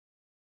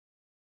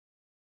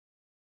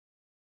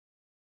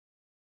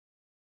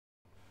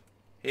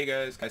Hey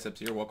guys, Kaiseps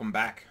here, welcome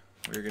back.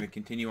 We're going to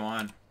continue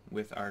on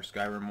with our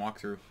Skyrim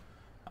walkthrough.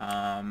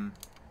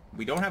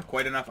 We don't have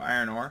quite enough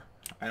iron ore,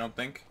 I don't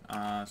think,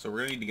 so we're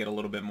going to need to get a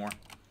little bit more.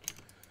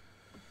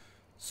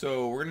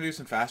 So we're going to do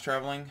some fast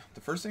traveling.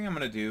 The first thing I'm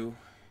going to do,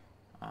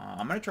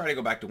 I'm going to try to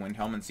go back to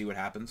Windhelm and see what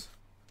happens.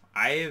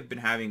 I have been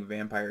having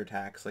vampire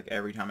attacks like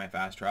every time I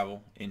fast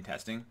travel in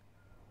testing.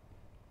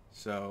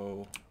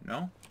 So,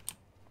 no?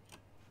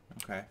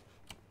 Okay.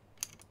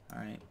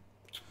 Alright.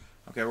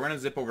 Okay, we're going to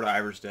zip over to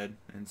Iverstead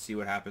and see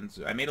what happens.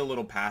 I made a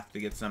little path to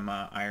get some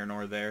iron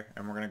ore there,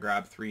 and we're going to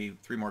grab three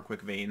more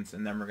quick veins,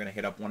 and then we're going to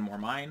hit up one more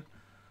mine.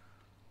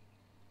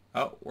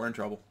 Oh, we're in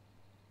trouble.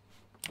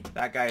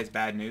 That guy is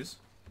bad news.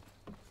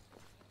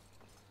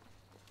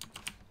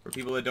 For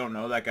people that don't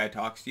know, that guy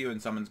talks to you and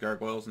summons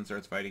gargoyles and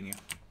starts fighting you.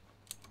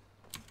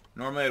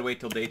 Normally I'd wait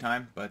till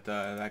daytime, but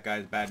that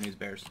guy's bad news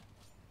bears.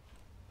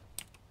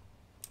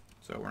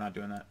 So we're not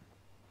doing that.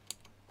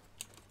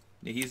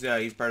 He's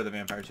part of the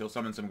vampires. He'll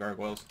summon some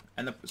gargoyles.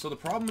 And so the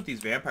problem with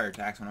these vampire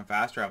attacks when I'm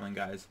fast traveling,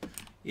 guys,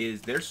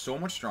 is they're so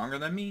much stronger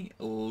than me.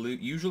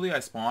 Usually I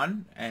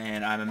spawn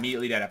and I'm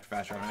immediately dead after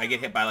fast traveling. I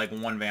get hit by like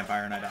one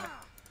vampire and I die.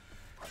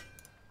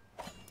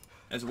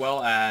 As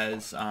well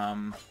as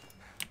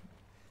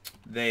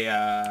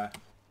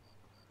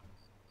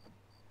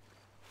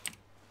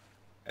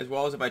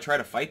if I try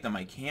to fight them,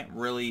 I can't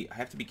really. I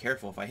have to be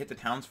careful. If I hit the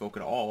townsfolk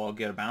at all, I'll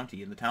get a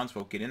bounty, and the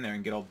townsfolk get in there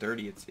and get all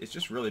dirty. It's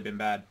just really been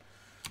bad.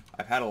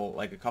 I've had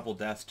like a couple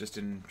deaths just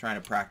in trying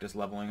to practice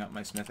leveling up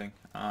my smithing.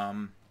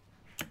 We'll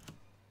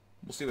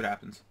see what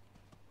happens.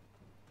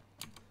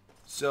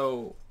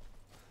 So,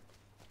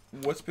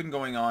 what's been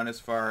going on as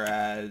far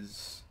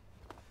as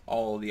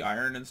all the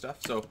iron and stuff?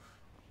 So,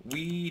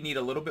 we need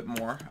a little bit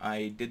more.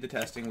 I did the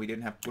testing. We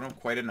don't have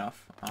quite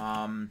enough.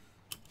 I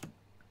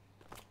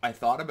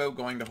thought about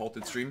going to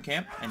Halted Stream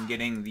Camp and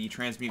getting the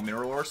Transmute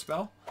Mineral Ore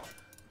spell,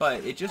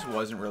 but it just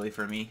wasn't really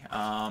for me.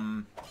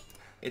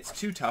 It's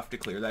too tough to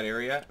clear that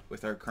area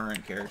with our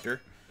current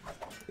character.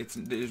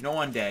 There's no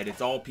undead,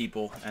 it's all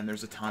people, and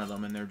there's a ton of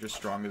them, and they're just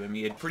stronger than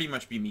me. It'd pretty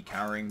much be me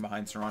cowering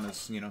behind Serana's,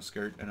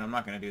 skirt, and I'm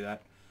not going to do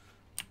that.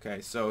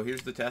 Okay, so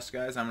here's the test,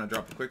 guys. I'm going to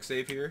drop a quick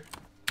save here,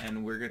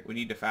 and we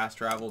need to fast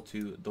travel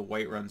to the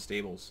Whiterun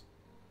Stables.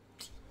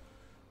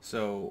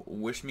 So,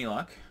 wish me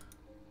luck.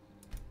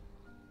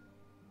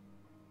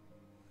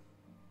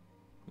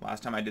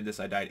 Last time I did this,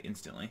 I died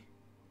instantly.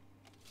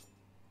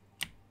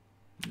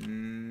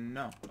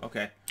 No.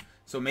 Okay.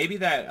 So maybe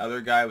that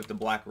other guy with the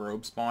black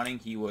robe spawning,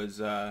 he's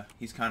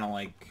kind of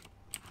like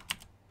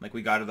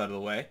we got it out of the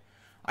way.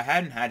 I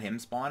hadn't had him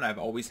spawn. I've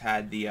always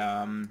had the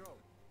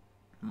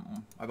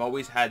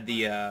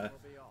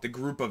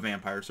group of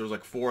vampires. So there's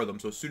like 4 of them.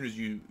 So as soon as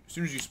you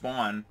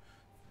spawn,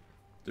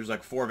 there's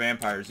like 4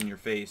 vampires in your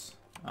face.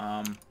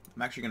 I'm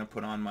actually gonna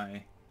put on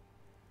I'm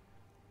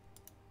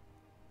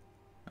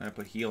gonna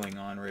put healing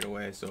on right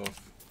away. So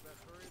if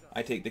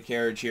I take the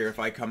carriage here, if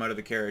I come out of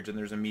the carriage and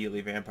there's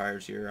immediately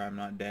vampires here, I'm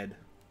not dead.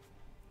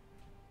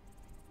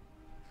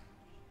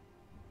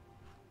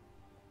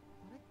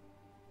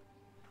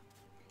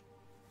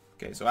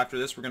 Okay, so after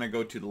this we're going to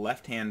go to the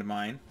left-hand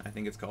mine, I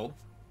think it's called.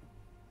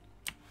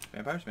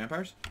 Vampires?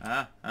 Vampires?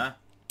 Okay, I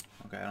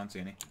don't see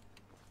any.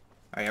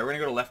 Alright, yeah, we're going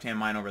to go to left-hand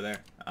mine over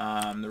there.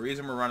 The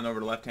reason we're running over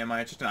to left-hand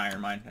mine, it's just an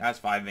iron mine. It has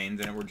 5 veins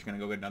in it. We're just going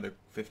to go get another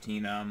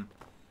 15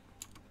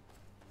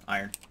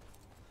 iron.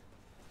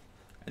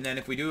 And then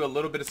if we do a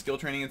little bit of skill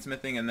training and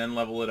smithing and then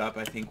level it up,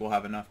 I think we'll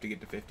have enough to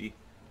get to 50.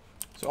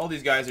 So all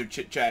these guys are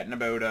chit-chatting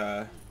about,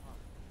 I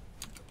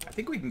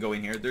think we can go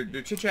in here.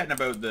 They're chit-chatting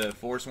about the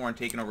Forsworn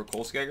taking over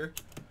Kolskegger.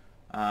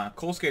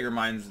 Kolskegger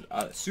mine's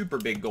a super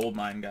big gold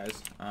mine,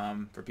 guys,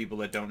 for people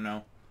that don't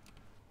know.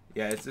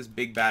 Yeah, it's this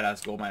big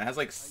badass gold mine. It has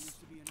like...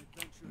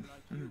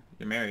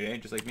 You're married, eh?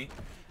 Just like me.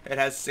 It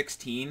has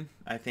 16,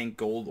 I think,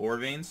 gold ore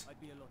veins.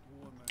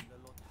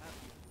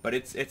 But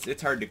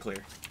it's hard to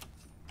clear.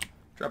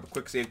 Drop a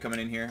quick save coming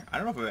in here. I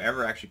don't know if I've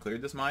ever actually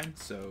cleared this mine,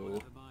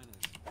 so...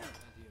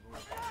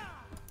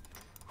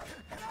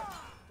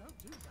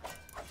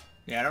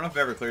 Yeah, I don't know if I've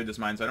ever cleared this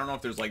mine, so I don't know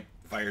if there's like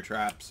fire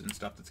traps and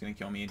stuff that's going to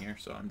kill me in here,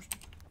 so I'm just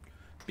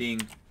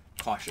being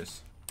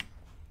cautious.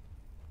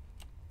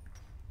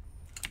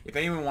 If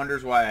anyone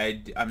wonders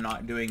why I'm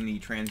not doing the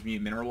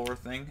transmute mineral ore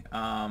thing,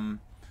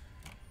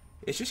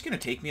 it's just going to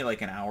take me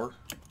like an hour.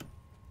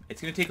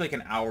 It's going to take like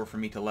an hour for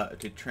me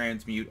to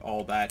transmute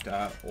all that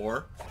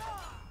ore.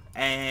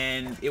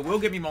 And it will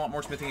get me a lot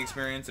more smithing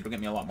experience. It'll get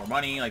me a lot more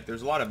money. Like,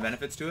 there's a lot of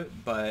benefits to it,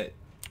 but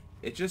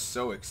it's just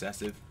so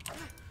excessive.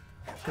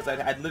 Because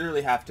I'd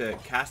literally have to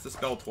cast the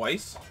spell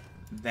twice,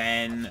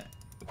 then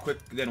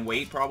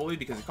wait probably,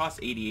 because it costs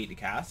 88 to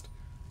cast,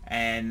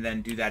 and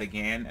then do that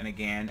again and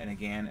again and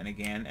again and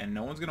again, and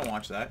no one's gonna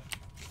watch that.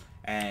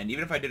 And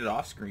even if I did it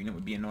off screen, it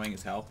would be annoying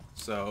as hell.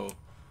 So,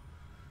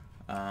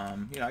 I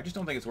just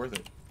don't think it's worth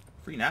it.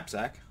 Free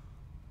knapsack.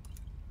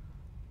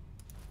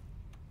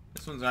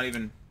 This one's not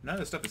even... None of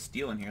this stuff is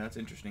steel in here. That's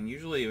interesting.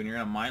 Usually when you're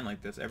in a mine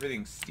like this,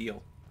 everything's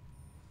steel.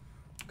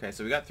 Okay,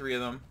 so we got 3 of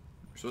them.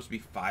 There's supposed to be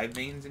 5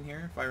 veins in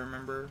here, if I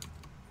remember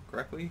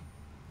correctly.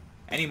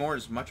 Any more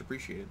is much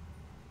appreciated.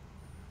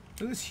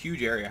 Look at this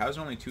huge area. How is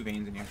there only 2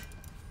 veins in here?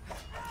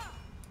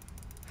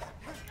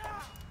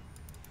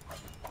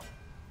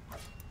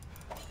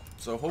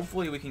 So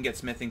hopefully we can get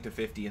smithing to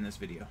 50 in this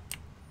video.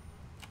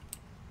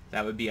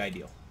 That would be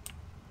ideal.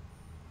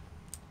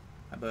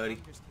 Hi, buddy.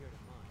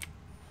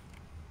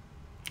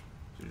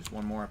 So just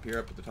one more up here,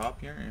 up at the top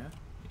here. Yeah.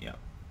 Yep.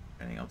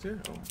 Anything else here?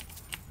 Oh.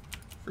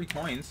 Free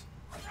coins.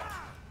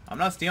 I'm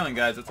not stealing,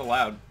 guys. That's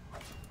allowed.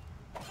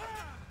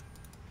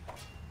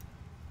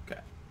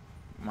 Okay.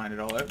 Mine it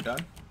all out.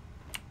 Done.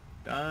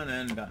 Done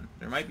and done.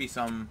 There might be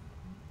some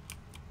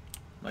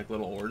like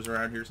little ores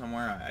around here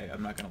somewhere.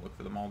 I'm not going to look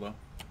for them all, though.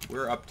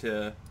 We're up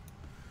to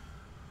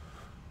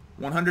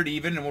 100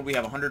 even, and what do we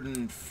have?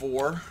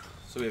 104.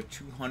 So we have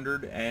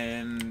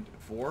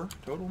 204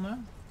 total now?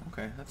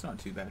 Okay, that's not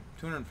too bad.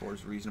 204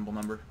 is a reasonable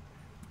number.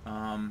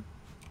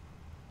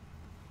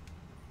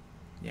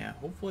 Yeah,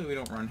 hopefully we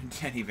don't run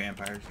into any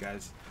vampires,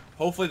 guys.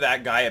 Hopefully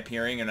that guy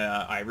appearing in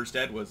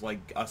Iverstead was like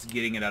us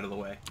getting it out of the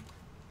way.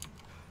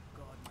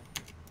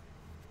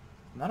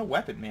 Not a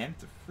weapon, man.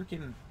 It's a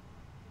freaking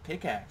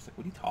pickaxe. Like,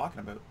 what are you talking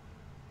about?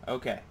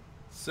 Okay,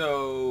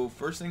 so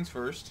first things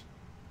first.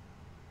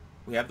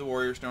 We have the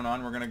Warrior Stone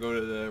on. We're gonna go to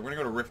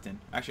Riften.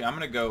 Actually, I'm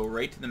gonna go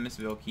right to the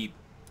Mistville Keep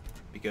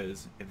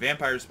because if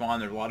vampires spawn,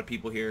 there's a lot of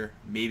people here.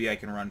 Maybe I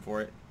can run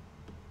for it.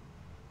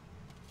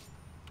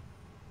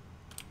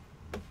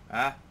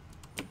 Ah.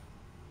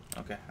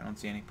 Okay, I don't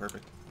see any.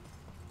 Perfect.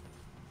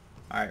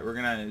 All right, we're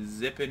gonna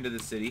zip into the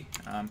city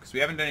because we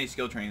haven't done any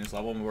skill training this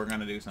level, but we're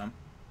gonna do some.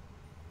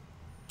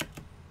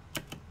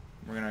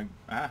 We're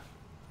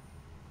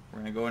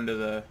gonna go into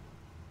the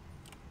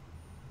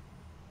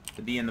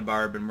bee and the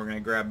barb, and we're gonna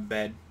grab a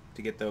bed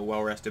to get the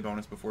well-rested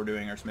bonus before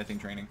doing our smithing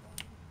training.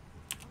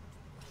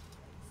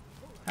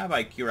 How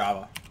about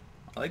Kiraba?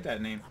 I like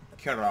that name,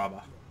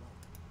 Kiraba.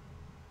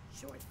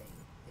 Sure thing.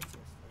 It's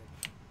your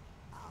sled.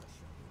 I'll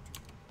show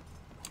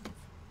you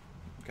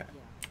to. Okay.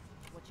 Yeah.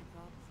 What's your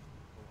problem?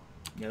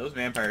 Yeah, those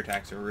vampire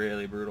attacks are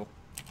really brutal.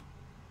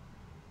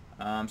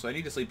 So I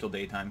need to sleep till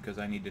daytime because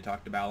I need to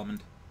talk to Balamond.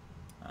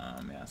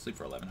 Yeah, sleep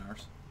for 11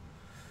 hours.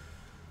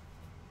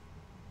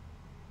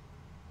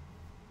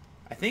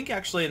 I think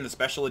actually in the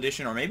special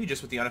edition, or maybe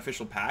just with the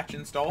unofficial patch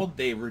installed,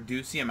 they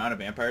reduce the amount of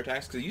vampire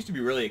attacks because it used to be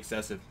really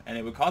excessive and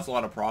it would cause a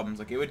lot of problems.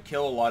 Like it would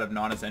kill a lot of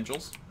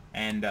non-essentials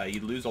and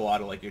you'd lose a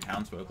lot of like your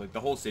townsfolk. Like the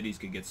whole cities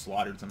could get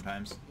slaughtered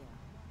sometimes. Yeah.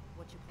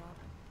 What's your problem?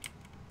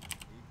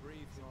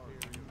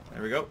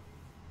 There we go.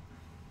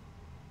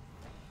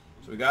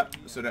 So we got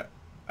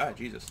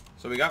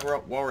So we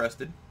got well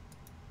rested.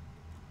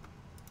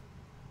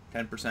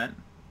 10%.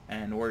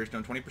 And Warrior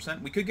Stone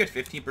 20%. We could get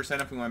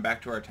 15% if we went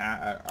back to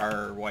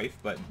our wife,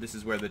 but this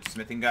is where the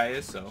smithing guy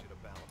is, so.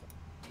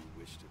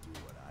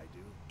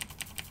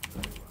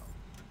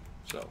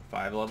 So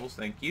 5 levels,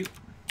 thank you.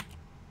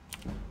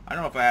 I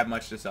don't know if I have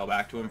much to sell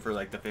back to him for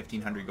like the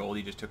 1500 gold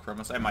he just took from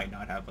us. I might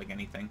not have like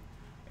anything.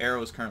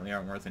 Arrows currently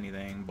aren't worth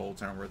anything.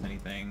 Bolts aren't worth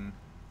anything.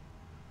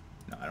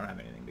 No, I don't have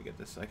anything to get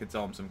this. I could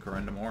sell him some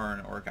Corundum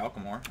or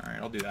Calcamore.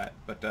 Alright, I'll do that.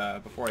 But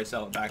before I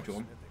sell it back to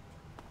him,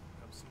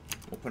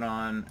 we'll put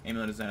on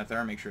Amulet of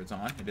Zenithar, make sure it's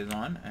on. It is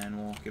on, and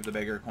we'll give the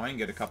beggar a coin,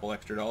 get a couple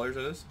extra dollars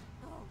of this.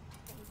 Oh,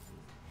 thank you.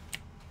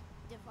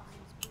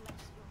 Divines bless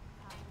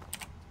your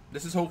kind.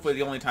 This is hopefully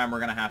the only time we're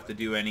going to have to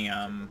do any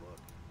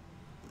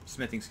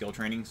smithing skill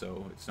training,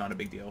 so it's not a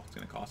big deal. It's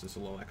going to cost us a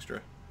little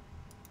extra.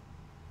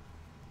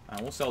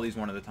 We'll sell these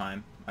one at a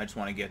time. I just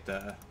want to get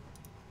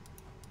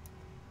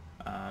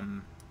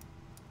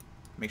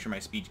make sure my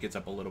speech gets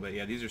up a little bit.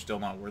 Yeah, these are still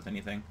not worth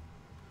anything.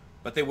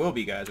 But they will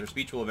be, guys. Our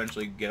speech will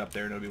eventually get up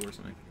there and it'll be worth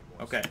something.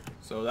 Okay,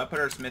 so that put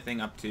our smithing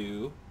up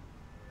to...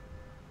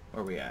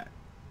 Where are we at?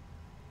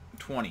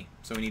 20.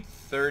 So we need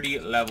 30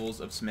 levels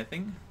of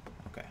smithing.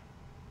 Okay.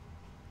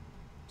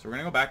 So we're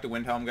going to go back to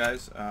Windhelm,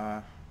 guys.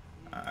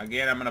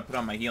 Again, I'm going to put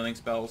on my healing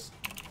spells.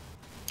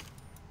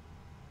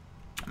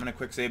 I'm going to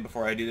quick save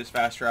before I do this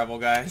fast travel,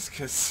 guys.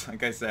 Because,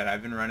 like I said,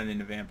 I've been running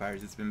into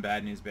vampires. It's been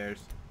bad news bears.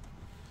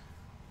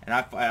 And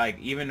I like,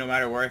 even no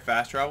matter where I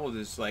fast travel,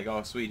 it's just like,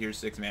 oh sweet, here's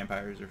 6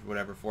 vampires or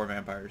whatever, 4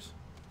 vampires.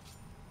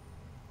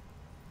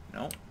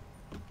 Nope.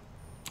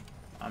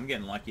 I'm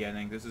getting lucky, I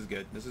think. This is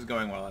good. This is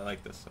going well. I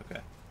like this. Okay.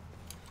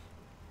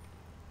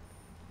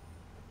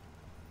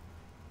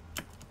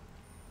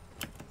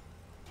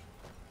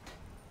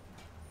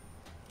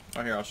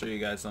 Oh, here, I'll show you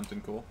guys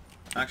something cool.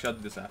 Actually, I'll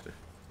do this after.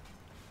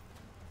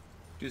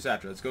 Do this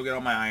after. Let's go get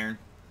all my iron.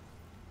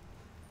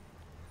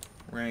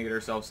 We're going to get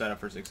ourselves set up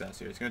for success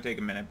here. It's going to take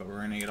a minute, but we're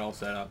going to get all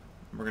set up.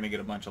 We're going to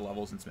get a bunch of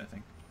levels in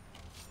smithing.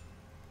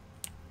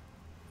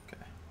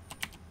 Okay.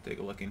 Take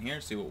a look in here,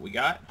 see what we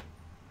got.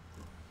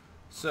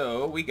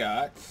 So, we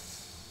got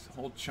a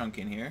whole chunk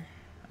in here.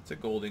 That's a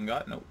gold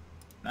ingot. Nope.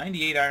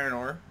 98 iron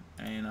ore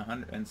and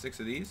 106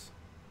 of these.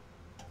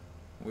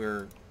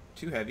 We're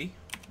too heavy.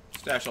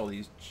 Stash all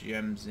these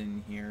gems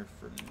in here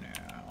for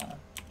now.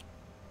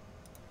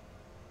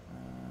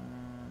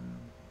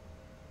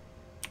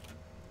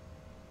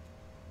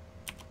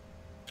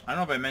 I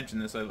don't know if I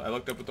mentioned this. I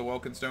looked up what the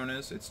Welkin Stone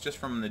is. It's just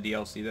from the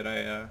DLC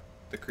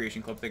that the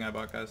creation club thing I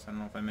bought, guys. I don't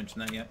know if I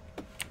mentioned that yet.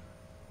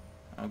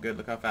 Oh, good.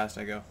 Look how fast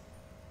I go.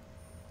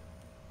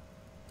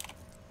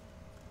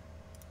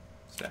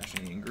 Stash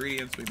any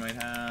ingredients we might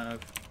have.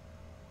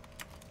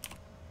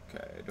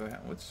 Okay, do I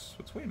have... What's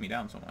weighing me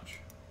down so much?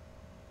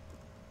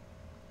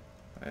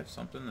 Do I have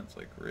something that's,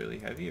 like, really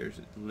heavy, or is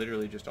it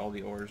literally just all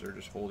the ores are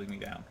just holding me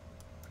down?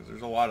 Because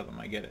there's a lot of them,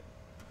 I get it.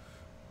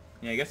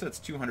 Yeah, I guess that's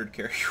 200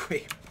 carry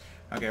weight.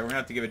 Okay, we're gonna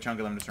have to give a chunk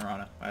of them to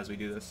Serana as we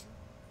do this.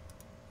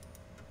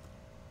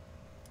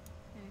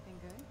 Anything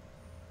good?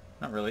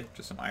 Not really,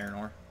 just some iron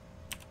ore.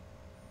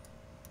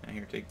 And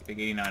here, take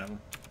 89 of them.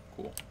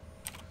 Cool.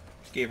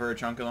 Just gave her a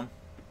chunk of them.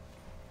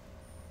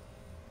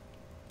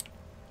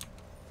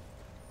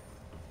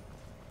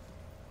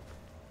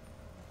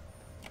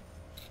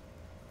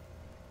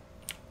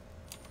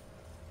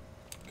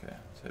 Okay,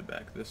 let's head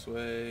back this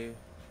way.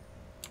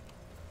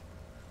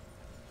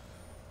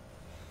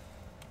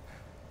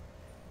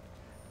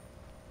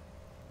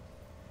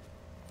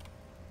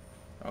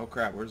 Oh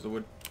crap, where's the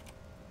wood?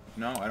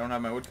 No, I don't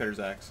have my woodcutter's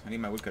axe. I need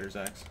my woodcutter's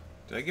axe.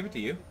 Did I give it to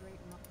you?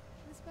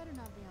 This better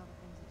not be all the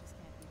things you just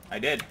can't be. I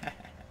did.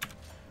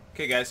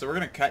 Okay guys, so we're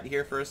gonna cut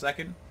here for a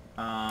second.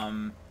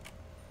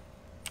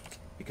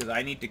 Because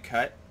I need to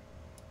cut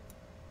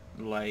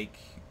like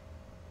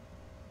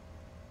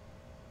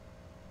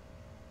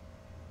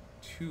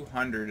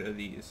 200 of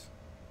these.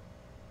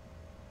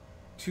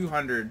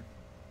 200.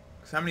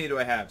 Because how many do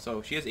I have?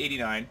 So she has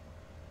 89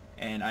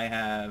 and I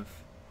have...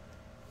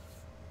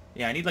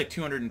 Yeah, I need like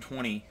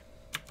 220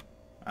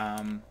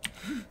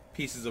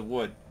 pieces of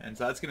wood, and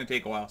so that's going to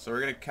take a while. So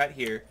we're going to cut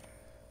here,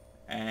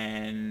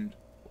 and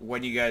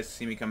when you guys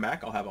see me come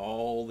back, I'll have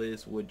all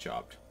this wood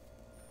chopped.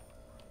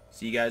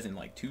 See you guys in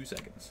like 2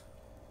 seconds.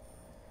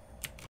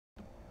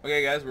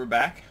 Okay guys, we're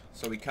back.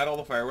 So we cut all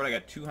the firewood. I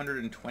got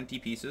 220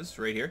 pieces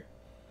right here.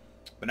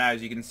 But now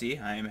as you can see,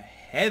 I am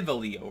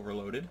heavily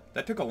overloaded.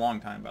 That took a long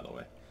time, by the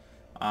way.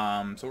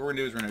 So what we're going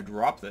to do is we're going to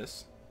drop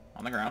this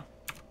on the ground.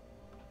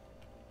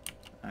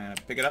 I'm going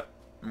to pick it up.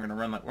 I'm going to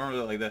run with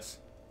it like this.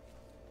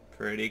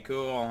 Pretty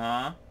cool,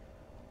 huh?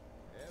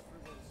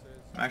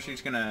 I'm actually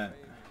just going to...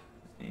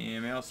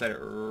 Yeah, maybe I'll set it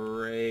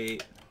right...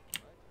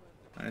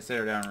 I'm going to set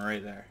her down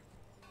right there.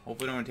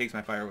 Hopefully no one takes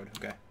my firewood.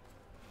 Okay.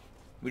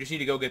 We just need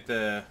to go get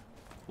the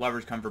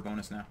Lover's Comfort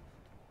bonus now.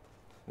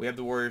 We have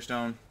the Warrior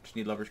Stone. Just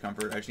need Lover's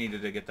Comfort. I just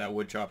needed to get that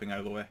wood chopping out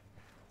of the way.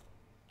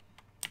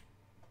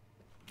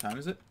 What time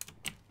is it?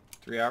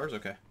 3 hours?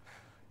 Okay.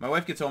 My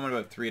wife gets home in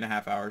about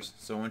 3.5 hours,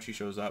 so when she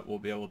shows up, we'll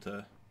be able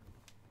to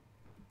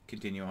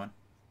continue on.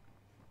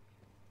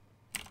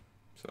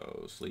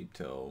 So, sleep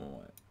till,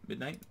 what,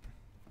 midnight?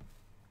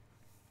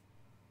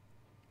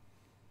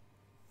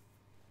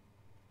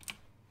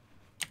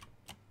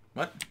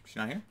 What? She's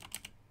not here?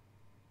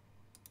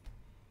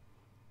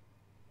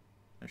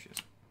 There she is.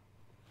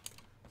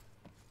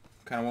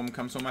 What kind of woman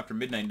comes home after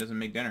midnight and doesn't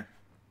make dinner?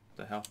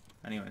 What the hell?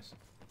 Anyways.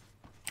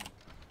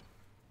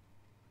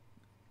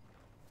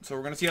 So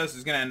we're going to see how this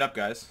is going to end up,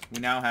 guys. We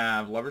now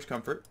have Lover's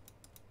Comfort,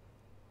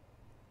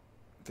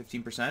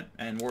 15%,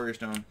 and Warrior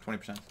Stone,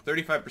 20%.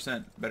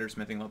 35% better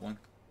smithing leveling.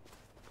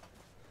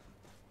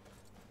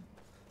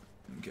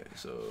 Okay,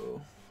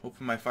 so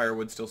hopefully my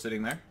firewood's still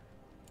sitting there.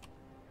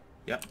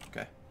 Yep,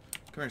 okay.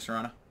 Come here,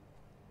 Serana.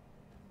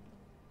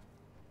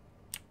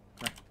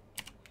 Come here.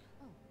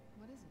 Oh,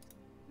 what is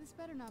it? This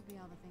better not be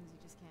all the things you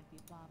just can't be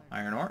bothered.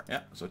 Iron ore,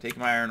 yeah. So take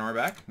my iron ore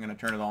back. I'm going to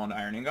turn it all into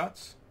iron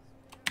ingots.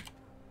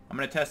 I'm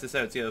going to test this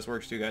out, see how this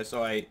works too, guys.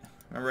 So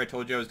remember I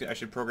told you I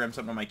should program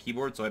something on my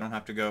keyboard so I don't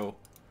have to go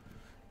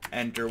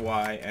enter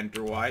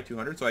Y,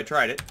 200. So I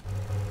tried it.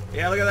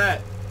 Yeah, look at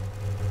that.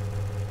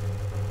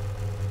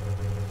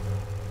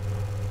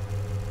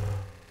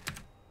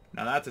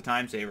 Now that's a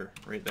time saver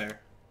right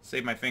there.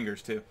 Save my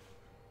fingers too.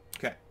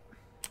 Okay.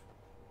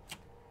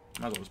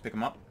 Might as well just pick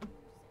them up.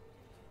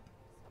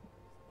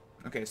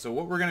 Okay, so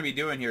what we're going to be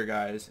doing here,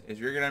 guys, is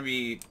you're going to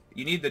be...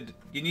 You need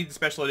the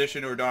Special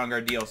Edition or Dawn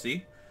Guard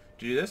DLC.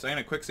 To do this, I'm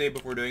going to quick save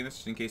before doing this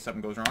just in case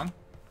something goes wrong.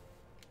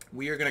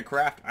 We are going to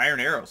craft iron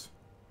arrows.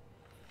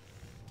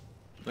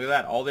 Look at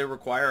that. All they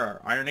require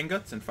are iron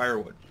ingots and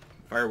firewood.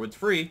 Firewood's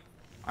free.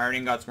 Iron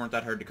ingots weren't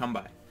that hard to come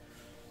by.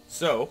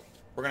 So,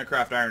 we're going to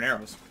craft iron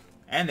arrows.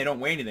 And they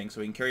don't weigh anything,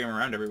 so we can carry them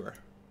around everywhere.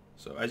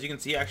 So, as you can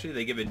see, actually,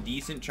 they give a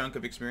decent chunk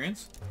of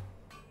experience.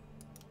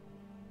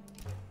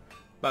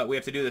 But we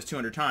have to do this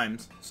 200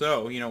 times.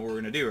 So, you know what we're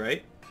going to do,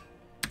 right?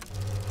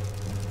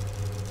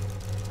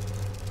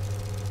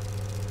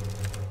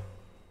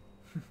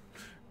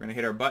 We're going to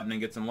hit our button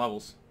and get some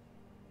levels.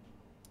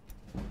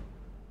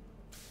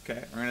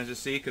 Okay, we're going to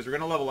just see, because we're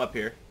going to level up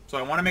here. So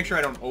I want to make sure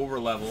I don't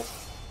over-level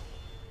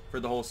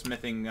for the whole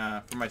smithing,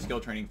 for my skill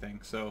training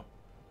thing. So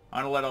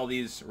I'm going to let all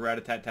these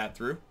rat-a-tat-tat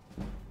through.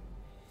 I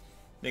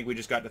think we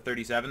just got to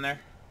 37 there.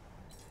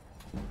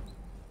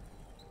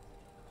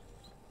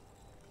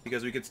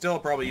 Because we could still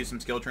probably use some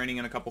skill training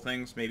in a couple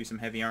things. Maybe some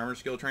heavy armor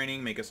skill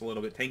training, make us a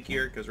little bit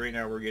tankier. Because right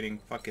now we're getting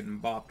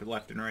fucking bopped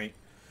left and right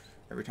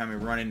every time we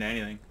run into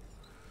anything.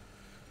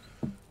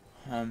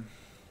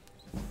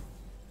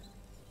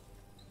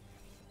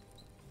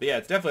 But yeah,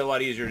 it's definitely a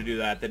lot easier to do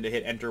that than to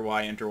hit Enter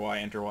Y, Enter Y,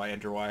 Enter Y,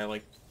 Enter Y.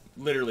 Like,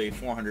 literally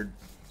 400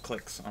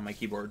 clicks on my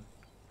keyboard.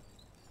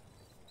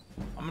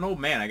 I'm an old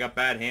man. I got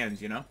bad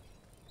hands, you know?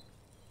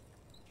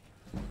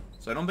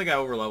 So I don't think I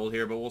overleveled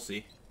here, but we'll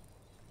see.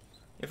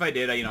 If I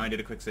did, I did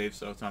a quick save,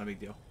 so it's not a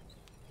big deal.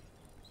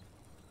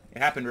 It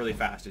happened really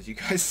fast, as you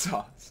guys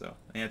saw. So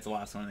I think that's the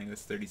last one. I think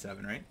that's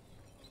 37, right?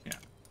 Yeah.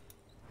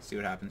 Let's see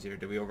what happens here.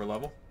 Did we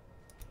overlevel?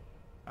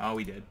 Oh,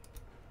 we did.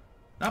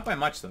 Not by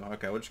much, though.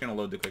 Okay, we're just gonna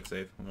load the quick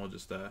save, and we'll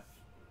just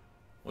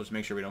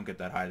make sure we don't get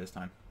that high this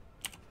time.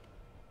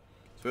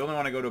 So we only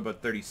want to go to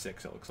about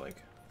 36. It looks like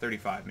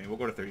 35, maybe. We'll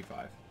go to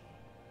 35.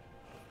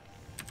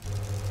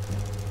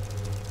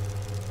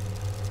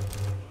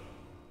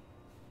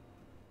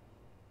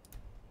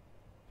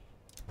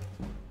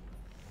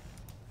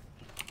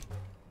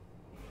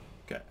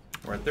 Okay,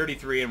 we're at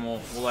 33, and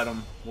we'll let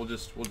them. We'll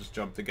just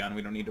jump the gun.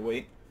 We don't need to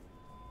wait.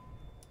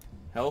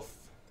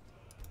 Health.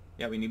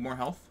 Yeah, we need more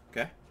health.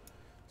 Okay.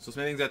 So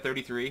smithing's at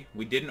 33.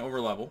 We didn't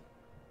overlevel.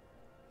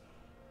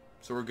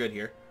 So we're good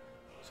here.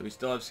 So we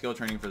still have skill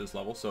training for this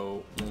level,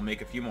 so we'll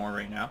make a few more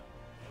right now.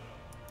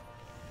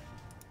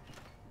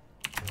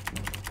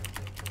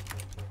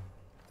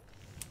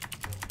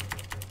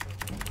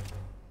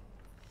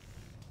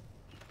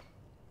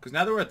 Because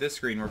now that we're at this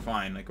screen, we're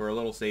fine. Like, we're a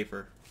little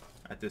safer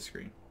at this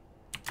screen.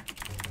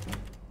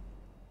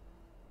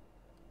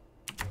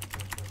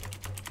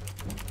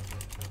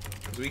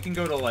 Because we can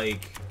go to,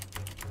 like...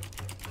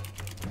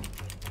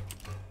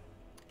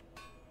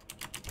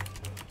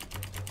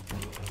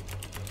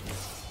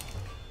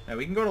 Yeah,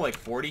 we can go to like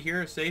 40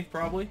 here, safe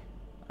probably.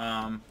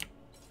 How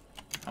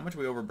much are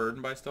we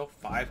overburdened by still?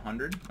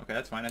 500? Okay,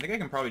 that's fine. I think I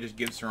can probably just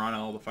give Serana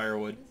all the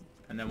firewood,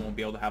 and then we'll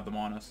be able to have them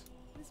on us.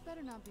 This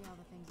better not be all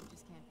the things you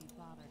just can't be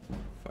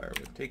bothered.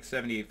 Firewood. Take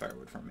 78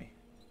 firewood from me.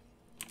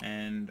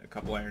 And a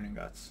couple iron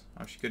ingots.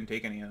 Oh, she couldn't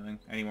take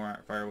any more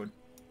firewood.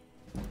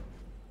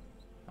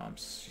 I'm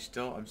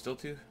still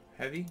too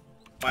heavy?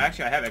 Well,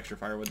 actually, I have extra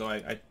firewood, though.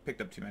 I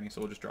picked up too many,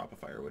 so we'll just drop a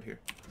firewood here.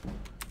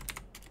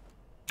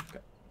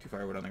 2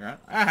 firewood on the ground.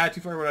 Ah,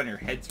 2 firewood on your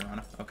head,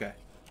 Serana. Okay.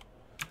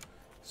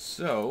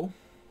 So...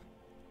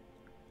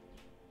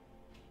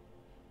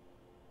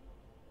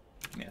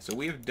 yeah, so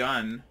we have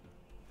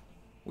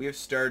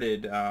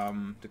started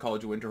the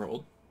College of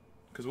Winterhold.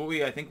 Because what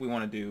I think we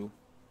want to do...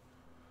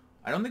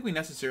 I don't think we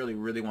necessarily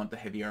really want the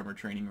heavy armor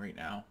training right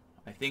now.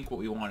 I think what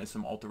we want is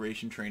some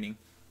alteration training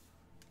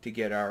to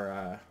get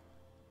our...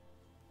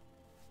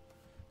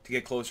 to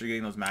get closer to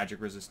getting those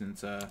magic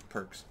resistance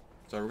perks.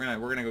 So we're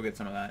gonna go get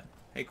some of that.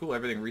 Hey, cool,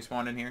 everything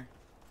respawned in here.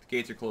 The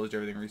gates are closed,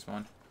 everything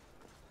respawned.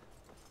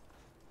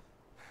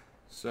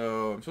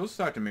 So, I'm supposed to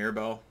talk to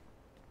Mirabelle,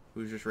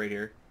 who's just right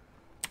here.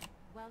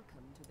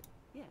 Welcome to the...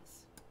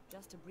 Yes,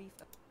 just a brief...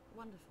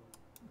 Wonderful.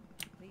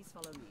 Please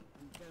follow me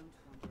and don't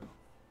wander off.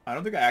 I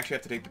don't think I actually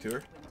have to take the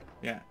tour.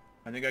 Yeah,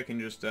 I think I can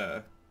just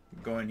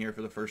go in here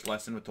for the first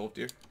lesson with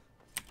Tolfdir.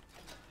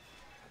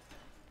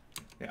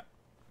 Yeah.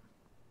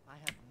 I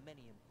have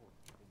many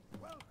important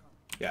things. Welcome.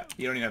 Yeah,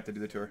 you don't even have to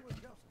do the tour. We're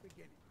just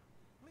beginning.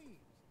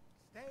 Please,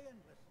 stay and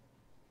listen.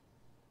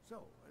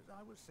 So, as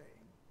I was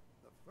saying,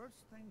 the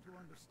first thing to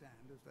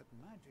understand is that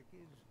magic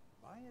is,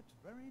 by its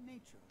very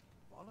nature,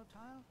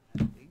 volatile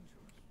and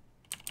dangerous.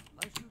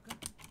 Unless you can...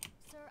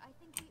 Sir, I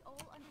think we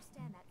all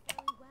understand that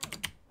fairly well.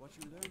 What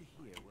you learn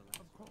here will...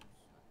 Of course.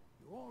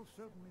 You all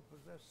certainly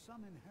possess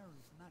some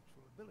inherent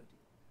natural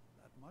ability.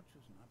 That much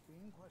is not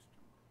being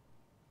questioned.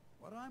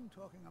 What I'm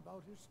talking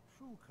about is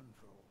true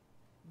control.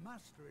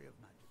 Mastery of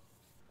magic.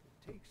 It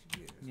takes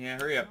years... Yeah,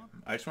 hurry up.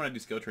 I just want to do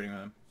skill training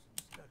with him.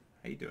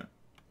 How you doing?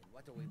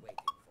 What are we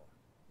waiting for?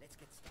 Let's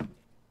get started.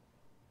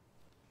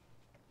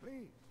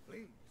 Please,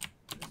 please.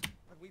 Listen.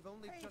 But we've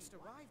only just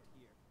arrived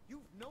here.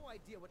 You've no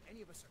idea what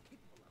any of us are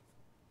capable of.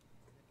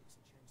 That gives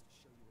a chance to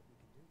show you what we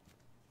can do.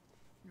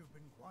 You've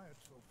been quiet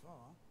so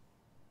far.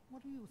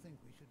 What do you think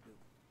we should do?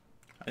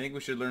 I think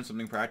we should learn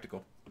something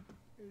practical.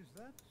 Is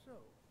that so?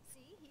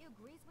 See, he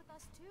agrees with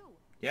us too.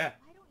 Yeah.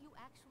 Why don't you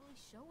actually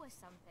show us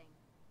something?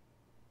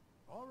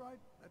 All right,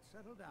 let's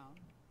settle down.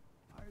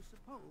 I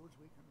suppose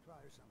we can try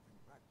something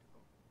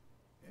practical.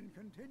 In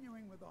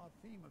continuing with our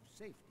theme of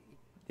safety,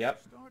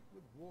 Yep. start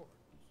with wards.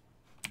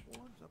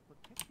 Wards are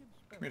protective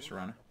spells here,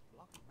 Serana. that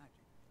block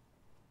magic.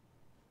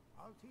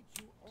 I'll teach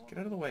you all. Get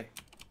out of the way.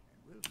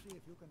 And we'll see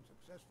if you can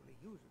successfully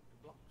use it to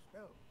block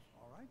spells,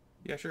 all right?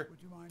 Yeah, sure.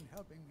 Would you mind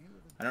helping me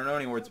with I don't know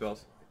any word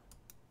spells.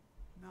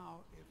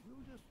 Now, if you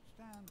just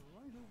stand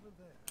right over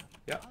there,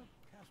 Yep. I'll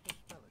cast a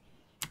spell at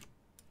you.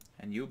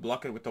 And you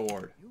block it with the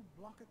ward. You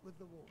block it with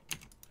the ward.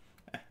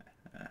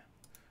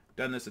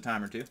 Done this a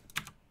time or two. Here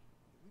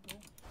we go.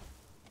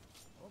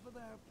 Over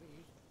there,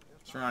 please.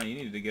 Just Serana, you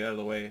needed to get out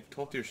of the way. If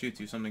Tolfdir shoots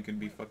you, something could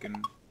be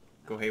fucking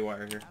go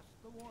haywire here.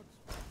 cast the ward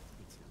spell.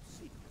 It's no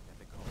secret that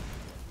the college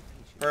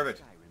reputation Perfect.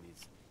 of Skyrim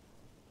is...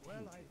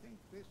 Well, I think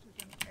this is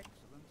an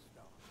excellent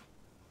start.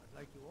 I'd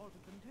like you all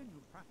to continue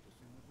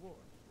practicing with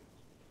wards, please.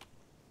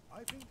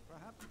 I think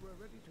perhaps we're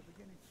ready to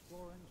begin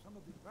exploring some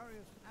of the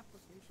various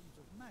applications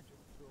of magic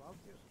throughout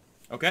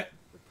history. Okay.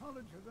 The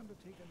college has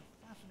undertaken a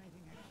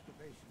fascinating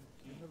excavation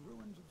in the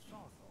ruins of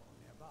Sarthor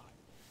nearby.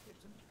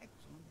 It's an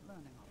excellent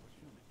learning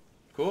opportunity.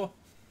 Cool.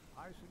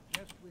 I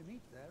suggest we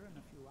meet there in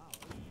a few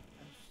hours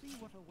and see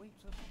what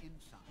awaits us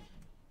inside.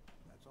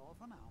 That's all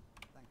for now.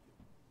 Thank you.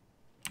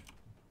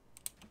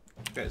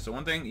 Okay, so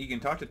one thing, you can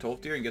talk to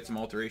Tolfdir and get some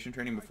alteration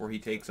training before he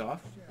takes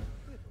off.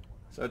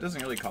 So it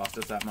doesn't really cost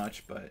us that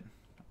much, but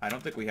I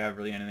don't think we have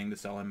really anything to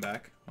sell him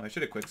back. Well, I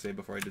should have quick saved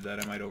before I did that.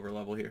 I might over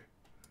level here.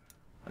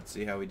 Let's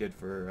see how we did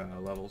for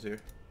levels here.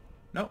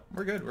 Nope,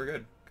 we're good, we're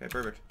good. Okay,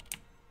 perfect.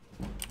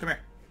 Come here.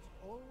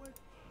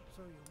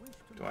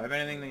 Do I have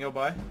anything that you'll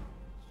buy?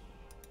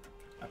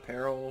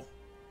 Apparel.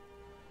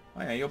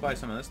 Oh yeah, you'll buy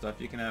some of this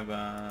stuff. You can have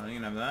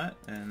that,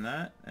 and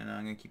I'm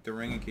gonna keep the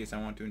ring in case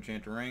I want to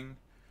enchant a ring.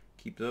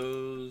 Keep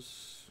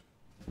those.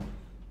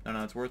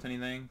 No, it's worth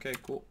anything. Okay,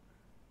 cool.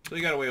 So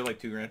you got away with like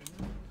 2 grand.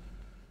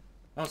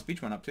 Oh,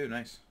 speech went up too.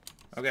 Nice.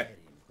 Okay.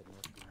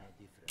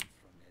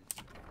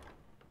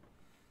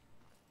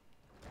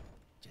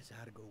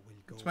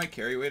 What's my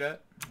carry weight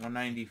at?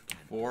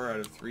 194 out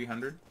of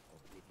 300.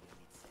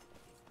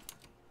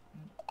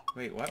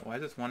 Wait, what? Why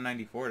is this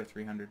 194 to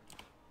 300?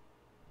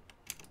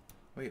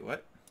 Wait,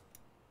 what?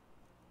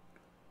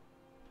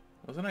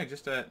 Wasn't I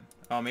just at...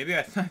 Oh, maybe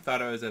I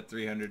thought I was at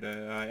 300.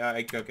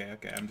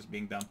 Okay, I'm just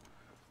being dumb.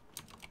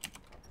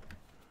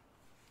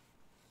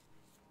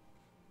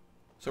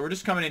 So we're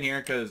just coming in here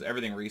because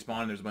everything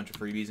respawned. There's a bunch of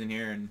freebies in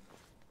here, and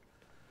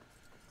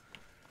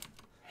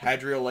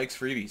Hadriel likes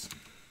freebies.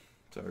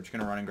 So we're just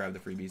going to run and grab the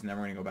freebies, and then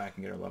we're going to go back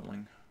and get our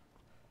leveling.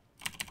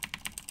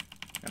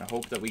 Gonna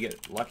hope that we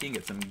get lucky and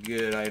get some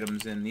good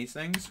items in these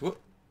things. Whoop.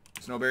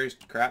 Snowberries,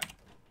 crap.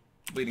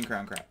 Bleeding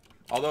Crown, crap.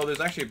 Although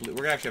there's actually, we're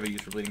gonna actually have a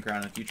use for Bleeding Crown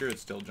in the future.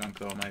 It's still junk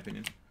though, in my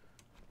opinion.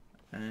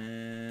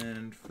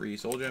 And free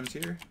soul gems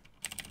here.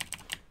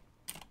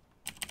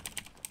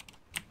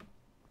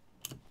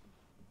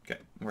 Okay,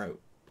 we're out.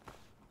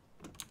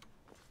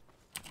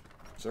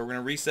 So we're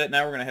gonna reset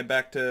now. We're gonna head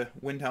back to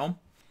Windhelm.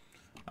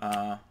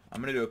 I'm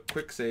gonna do a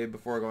quick save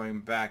before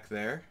going back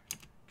there,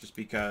 just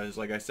because,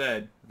 like I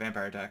said,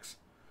 vampire attacks.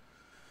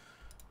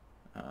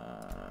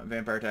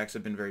 Vampire attacks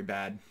have been very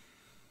bad.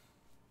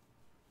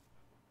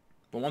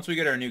 But once we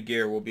get our new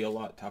gear, we'll be a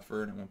lot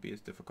tougher and it won't be as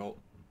difficult.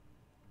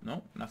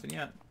 Nope, nothing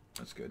yet.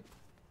 That's good.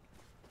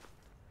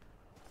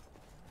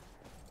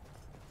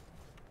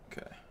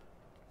 Okay.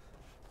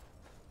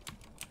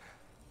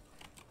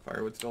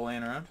 Firewood still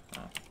laying around?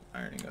 Oh,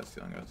 iron ingots,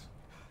 steel ingots.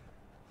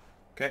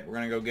 Okay, we're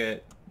gonna go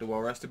get the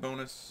well-rested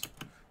bonus.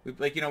 We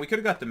could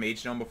have got the Mage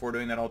Stone before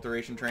doing that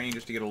alteration training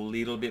just to get a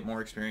little bit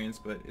more experience,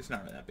 but it's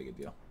not really that big a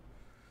deal.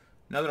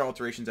 Now that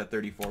alteration's at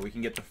 34, we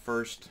can get the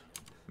first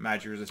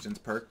magic resistance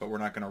perk, but we're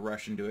not going to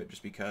rush into it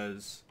just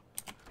because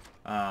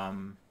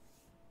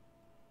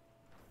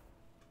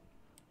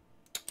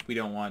we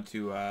don't want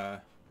to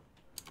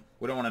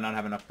not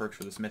have enough perks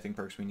for the smithing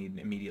perks we need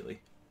immediately.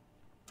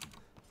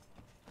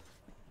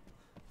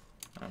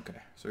 Okay,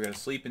 so we got to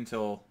sleep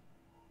until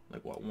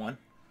like what, 1?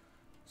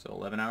 So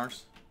 11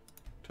 hours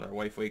till our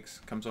wife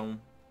comes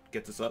home,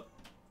 gets us up.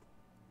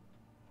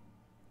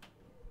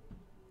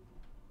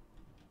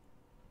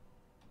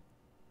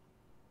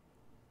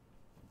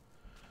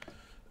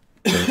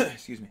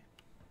 Excuse me.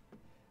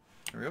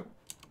 There we go.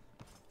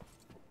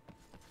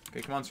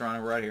 Okay, come on,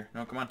 Serrano, we're out of here.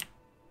 No, come on.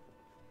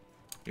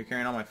 You're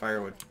carrying all my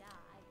firewood.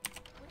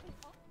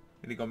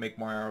 Need to go make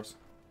more arrows.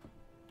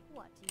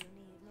 What do you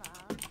need,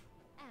 love?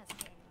 Ask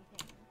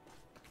anything.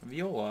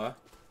 Viola,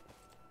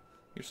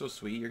 you're so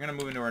sweet. You're gonna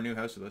move into our new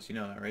house with us. You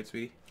know that, right,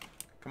 sweetie?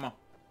 Come on.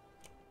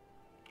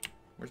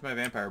 Where's my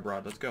vampire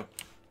broad? Let's go.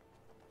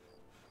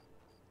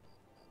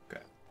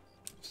 Okay.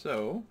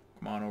 So,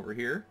 come on over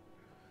here.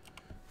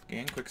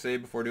 Again, quick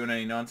save before doing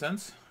any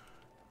nonsense.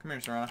 Come here,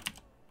 Serrana.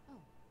 Oh,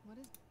 what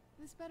is...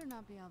 This better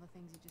not be all the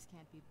things you just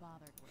can't be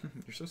bothered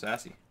with. You're so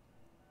sassy.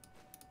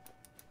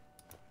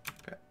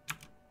 Okay.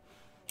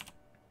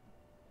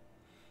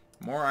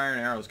 More iron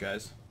arrows,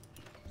 guys.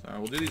 So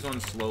we'll do these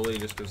ones slowly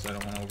just because I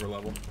don't want to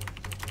overlevel.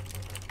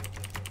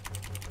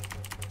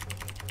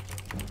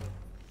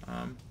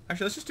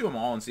 Actually, let's just do them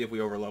all and see if we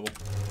overlevel.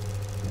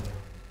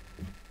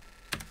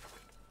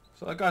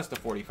 So that got us to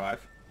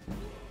 45.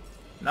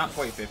 Not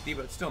quite 50,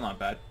 but still not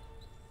bad.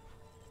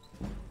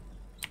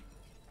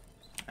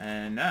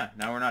 And now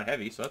we're not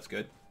heavy, so that's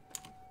good.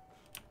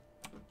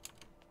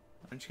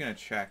 I'm just gonna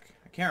check.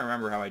 I can't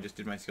remember how I just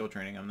did my skill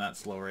training. I'm that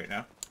slow right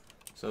now.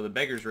 So the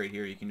beggar's right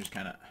here. You can just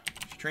kind of...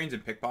 She trains in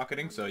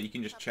pickpocketing, so you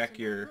can just check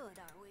your...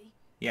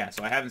 Yeah,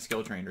 so I haven't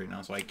skill trained right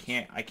now, so I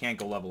can't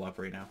go level up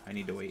right now. I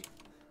need to wait.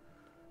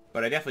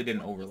 But I definitely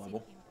didn't over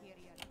level.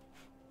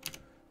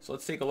 So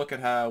let's take a look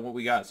at what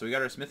we got. So we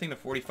got our smithing to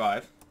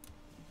 45.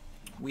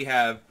 We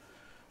have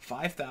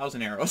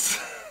 5,000 arrows.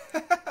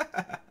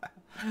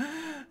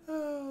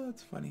 Oh,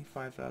 that's funny.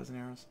 5,000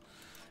 arrows.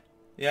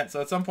 Yeah, so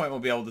at some point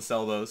we'll be able to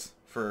sell those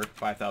for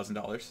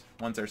 $5,000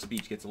 once our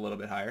speech gets a little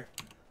bit higher.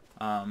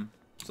 So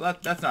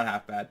that's not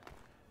half bad.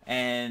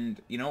 And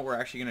you know what we're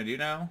actually going to do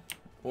now?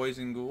 boys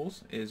and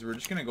ghouls, is we're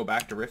just going to go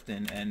back to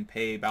Riften and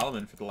pay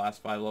Paladin for the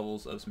last 5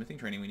 levels of smithing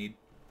training we need.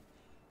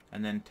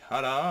 And then,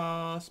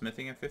 ta-da!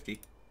 Smithing at 50.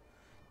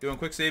 Doing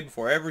quick save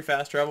before every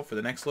fast travel for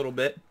the next little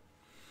bit.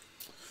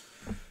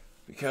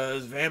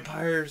 Because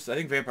vampires, I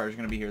think vampires are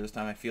going to be here this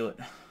time, I feel it.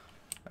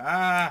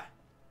 Ah!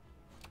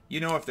 You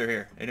know if they're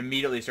here. It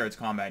immediately starts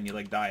combat and you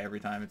like die every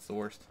time. It's the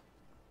worst.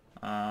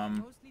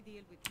 Mostly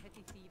deal with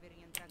petty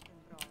thievery and drunken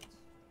brawls.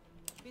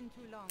 Been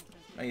too long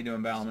since How you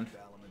doing, Balman?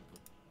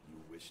 You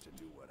wish to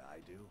do what I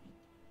do?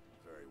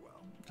 Very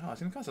well. Oh, it's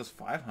going to cost us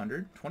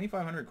 500?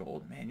 2,500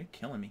 gold? Man, you're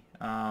killing me.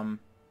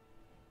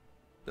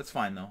 That's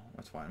fine, though.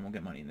 That's fine. We'll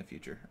get money in the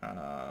future.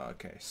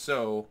 Okay,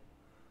 so...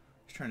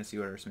 Just trying to see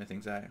what our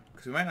smithing's at.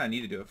 Because we might not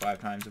need to do it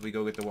 5 times if we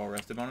go get the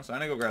well-rested bonus. I'm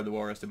going to go grab the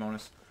well-rested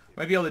bonus.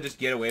 Might be able to just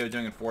get away with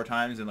doing it 4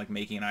 times and like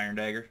making an iron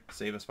dagger.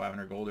 Save us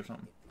 500 gold or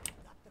something. If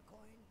you've got the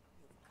coin,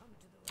 you've come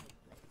to the right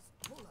place.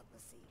 Pull up a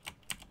seat.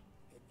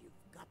 If you've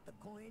got the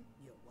coin,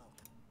 you're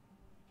welcome.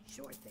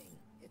 Sure thing.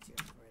 It's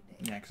yours for a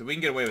day. Yeah, because if we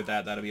can get away with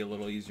that, that'll be a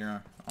little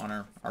easier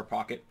on our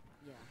pocket.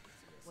 yeah.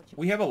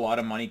 We have a lot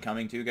of money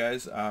coming too,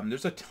 guys.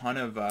 There's a ton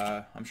of,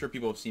 I'm sure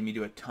people have seen me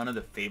do a ton of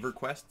the favor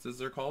quests, as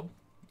they're called.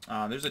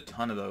 There's a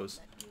ton of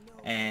those.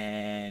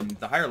 And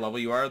the higher level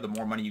you are, the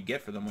more money you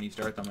get for them when you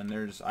start them.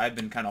 And I've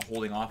been kind of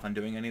holding off on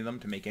doing any of them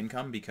to make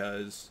income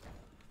because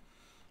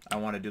I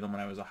want to do them when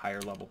I was a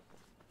higher level.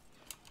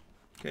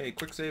 Okay,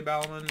 quick save,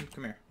 Balman.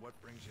 Come here. What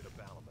brings you to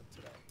Balman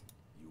today?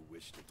 You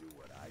wish to do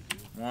what I do?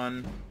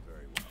 1,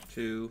 Very well.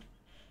 2,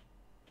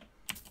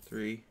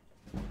 3,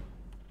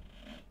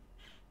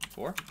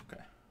 4.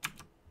 Okay.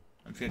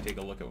 I'm just going to take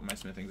a look at what my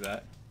smithing's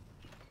at.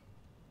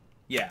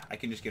 Yeah, I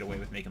can just get away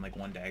with making like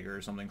 1 dagger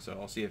or something, so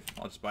I'll see if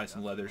I'll just buy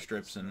some leather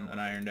strips and an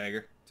iron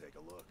dagger. Take a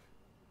look.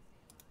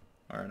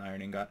 Or an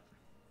iron ingot.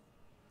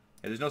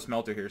 Yeah, there's no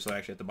smelter here, so I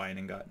actually have to buy an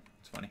ingot.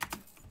 It's funny.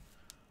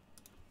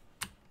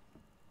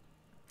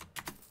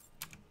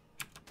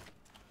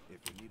 If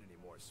you need any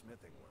more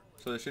smithing work.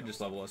 So this should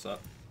just level us up.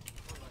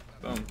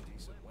 Boom.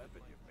 Decent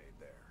weapon you've made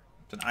there.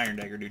 It's an iron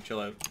dagger, dude. Chill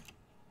out.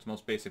 It's the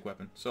most basic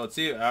weapon. So let's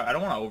see. I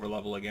don't want to over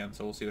level again,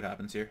 so we'll see what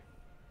happens here.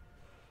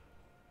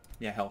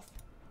 Yeah, health.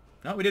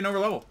 No, we didn't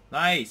overlevel.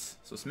 Nice.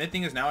 So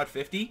smithing is now at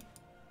 50.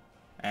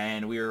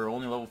 And we are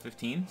only level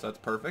 15, so that's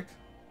perfect.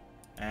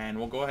 And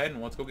we'll go ahead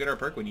and let's go get our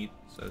perk we need.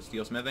 So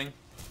steel smithing.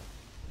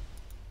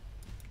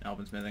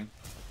 Elven smithing.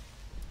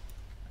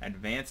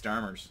 Advanced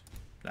armors.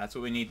 That's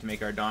what we need to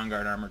make our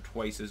Dawnguard armor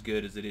twice as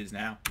good as it is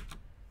now.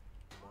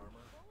 Armor,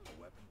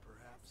 a weapon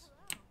perhaps?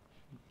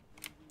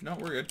 No,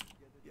 we're good.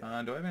 Do I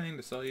have anything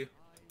to sell you?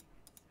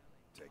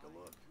 Take a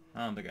look.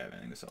 I don't think I have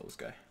anything to sell this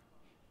guy.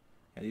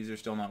 Yeah, these are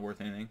still not worth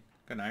anything.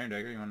 Got an iron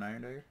dagger. You want an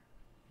iron dagger?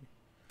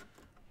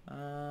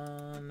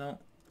 No.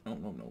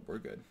 No. We're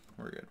good.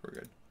 We're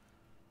good.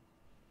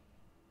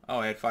 Oh,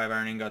 I had 5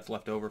 iron ingots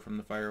left over from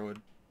the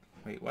firewood.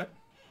 Wait, what?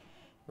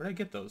 Where did I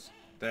get those?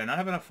 Did I not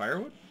have enough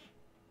firewood?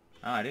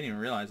 Oh, I didn't even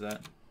realize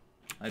that.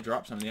 I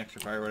dropped some of the extra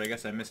firewood. I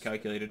guess I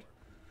miscalculated.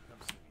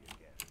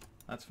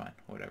 That's fine.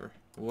 Whatever.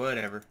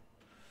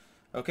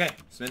 Okay,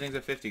 smithing's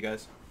at 50,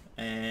 guys.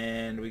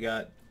 And we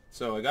got...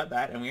 So I got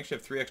that, and we actually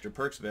have 3 extra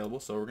perks available,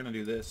 so we're going to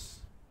do this.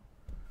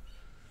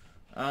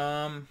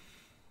 Yeah,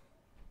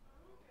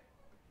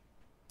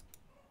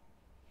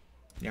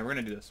 we're going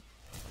to do this.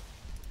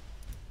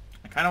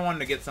 I kind of wanted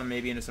to get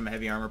maybe into some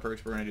heavy armor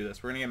perks, but we're going to do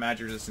this. We're going to get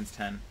magic resistance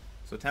 10.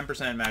 So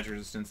 10% magic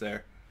resistance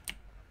there.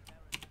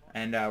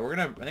 And I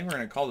think we're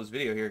going to call this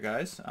video here,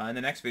 guys. In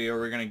the next video,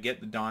 we're going to get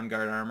the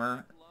Dawnguard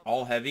armor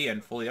all heavy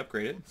and fully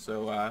upgraded.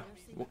 So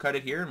we'll cut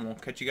it here, and we'll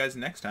catch you guys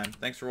next time.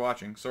 Thanks for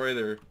watching. Sorry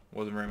there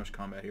wasn't very much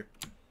combat here.